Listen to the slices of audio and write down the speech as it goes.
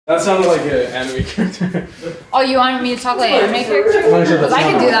That sounded like an anime character. Oh, you wanted me to talk like an anime character? Because I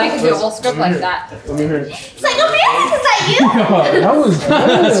can do that. I can do a whole script like that. Let me hear it. It's like, oh man, is that you? That was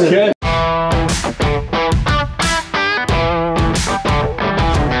good.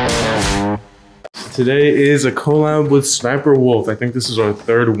 Today is a collab with SSSniperWolf. I think this is our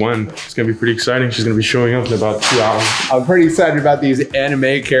third one. It's gonna be pretty exciting. She's gonna be showing up in about 2 hours. I'm pretty excited about these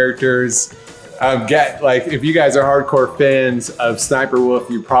anime characters. If you guys are hardcore fans of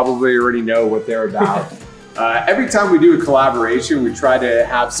SSSniperWolf, you probably already know what they're about. Every time we do a collaboration, we try to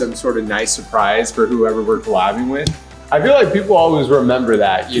have some sort of nice surprise for whoever we're collabing with. I feel like people always remember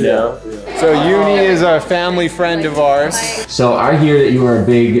that, you know? Yeah. So Uni is a family friend of ours. So I hear that you are a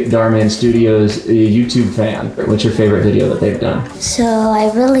big Dhar Mann Studios YouTube fan. What's your favorite video that they've done? So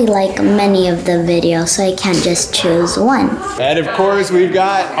I really like many of the videos, so I can't just choose one. And of course, we've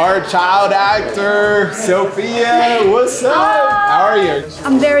got our child actor, Sophia. What's up? How are you?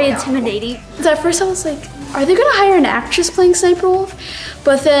 I'm very intimidating. So at first I was like, are they gonna hire an actress playing SSSniperWolf?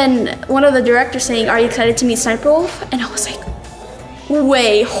 But then one of the directors saying, are you excited to meet SSSniperWolf? And I was like,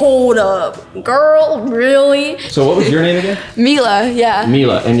 wait, hold up. Girl, really? So what was your name again? Mila, yeah.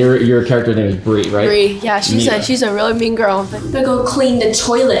 Mila, and your character name is Bree, right? Bree, yeah, she's a really mean girl. They go clean the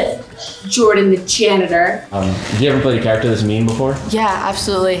toilet. Jordan, the janitor. Have you ever played a character that's mean before? Yeah,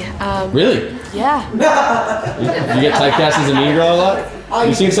 absolutely. Really? Yeah. You get typecast as a mean girl a lot?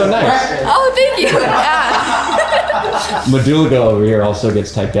 You seem so nice. Oh, thank you. Yeah. Madulga over here also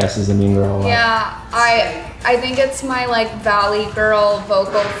gets typecast as a mean girl a lot. Yeah, I think it's my like Valley Girl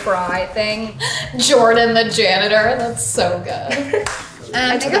vocal fry thing. Jordan the janitor. That's so good.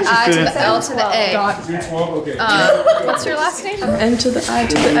 And I think I to the L to the A. What's your last name? N to the I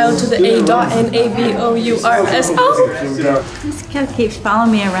to the L to the A dot N A V O U R S O. This kid keeps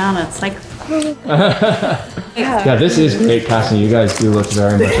following me around. It's like. Yeah, this is great casting. You guys do look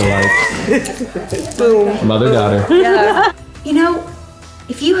very much alike. Boom. Mother-daughter. Yeah. You know,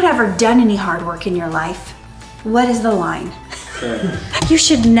 if you had ever done any hard work in your life, what is the line? You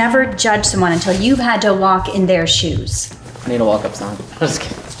should never judge someone until you've had to walk in their shoes. I need a walk-up song. I'm just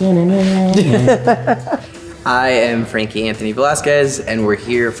kidding. I am Frankie Anthony Velasquez, and we're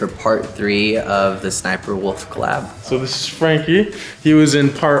here for part 3 of the SSSniperWolf collab. So this is Frankie. He was in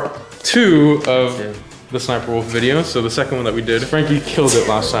part 2 of the SSSniperWolf video, so the second one that we did. Frankie killed it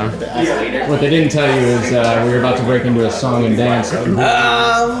last time. What they didn't tell you is we were about to break into a song and dance.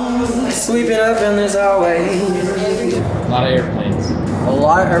 Sweeping up in this hallway. A lot of airplanes. A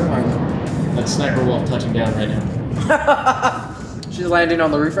lot of airplanes. That's SSSniperWolf touching down right now. She's landing on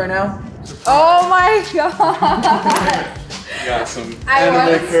the roof right now. Oh my god! Got some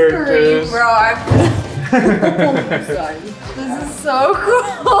anime characters. Bro, this is so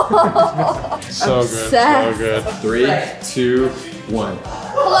cool. So good, so good. 3, 2, 1.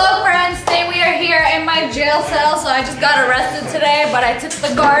 Hello friends, today we are here in my jail cell, so I just got arrested today, but I took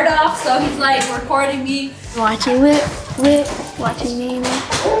the guard off, so he's like recording me. Watching me.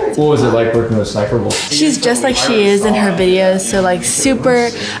 What was it like working with SSSniperWolf? She's just like she is in her videos, so like super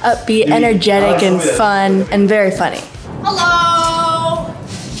upbeat, energetic, and fun, and very funny. Hello!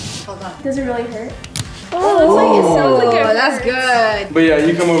 Hold on. Does it really hurt? Oh, it sounds like it. That's good. But yeah,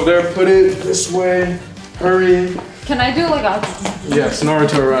 you come over there, put it this way, hurry. Can I do like a... Yes,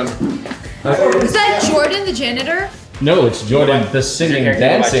 Naruto run. Is that Jordan the janitor? No, it's Jordan, the singing,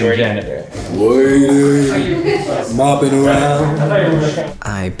 dancing janitor. Mopping around.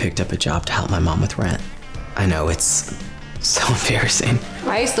 I picked up a job to help my mom with rent. I know, it's so embarrassing.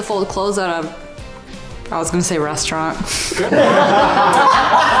 I used to fold clothes at I was gonna say restaurant.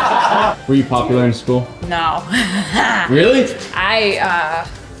 Were you popular in school? No. Really?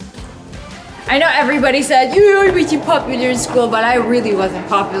 I know everybody said, you were too popular in school, but I really wasn't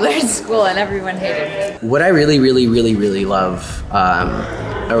popular in school and everyone hated me. What I really love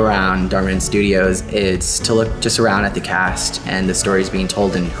around Dhar Mann Studios is to look just around at the cast and the stories being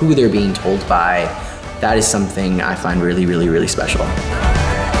told and who they're being told by. That is something I find really special.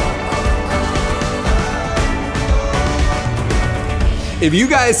 If you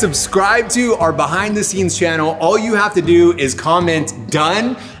guys subscribe to our behind the scenes channel, all you have to do is comment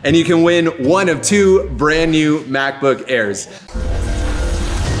done, and you can win one of 2 brand new MacBook Airs.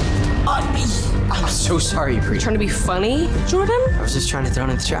 I'm so sorry, Bree. Trying to be funny, Jordan? I was just trying to throw it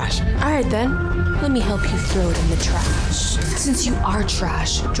in the trash. All right then, let me help you throw it in the trash. Since you are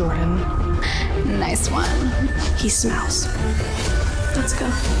trash, Jordan. Nice one. He smells. Let's go.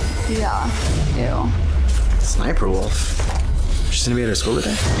 Yeah. Ew. SSSniperWolf. She's gonna be at our school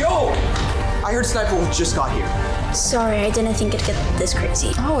today? Yo! I heard SSSniperWolf just got here. Sorry, I didn't think it'd get this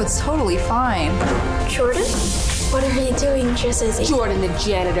crazy. Oh, it's totally fine. Jordan? What are you doing, Trizzy? Jordan the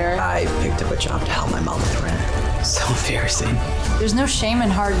janitor. I picked up a job to help my mom with rent. So embarrassing. There's no shame in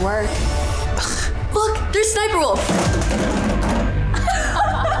hard work. Look, there's SniperWolf.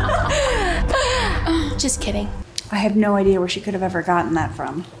 Just kidding. I have no idea where she could have ever gotten that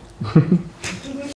from.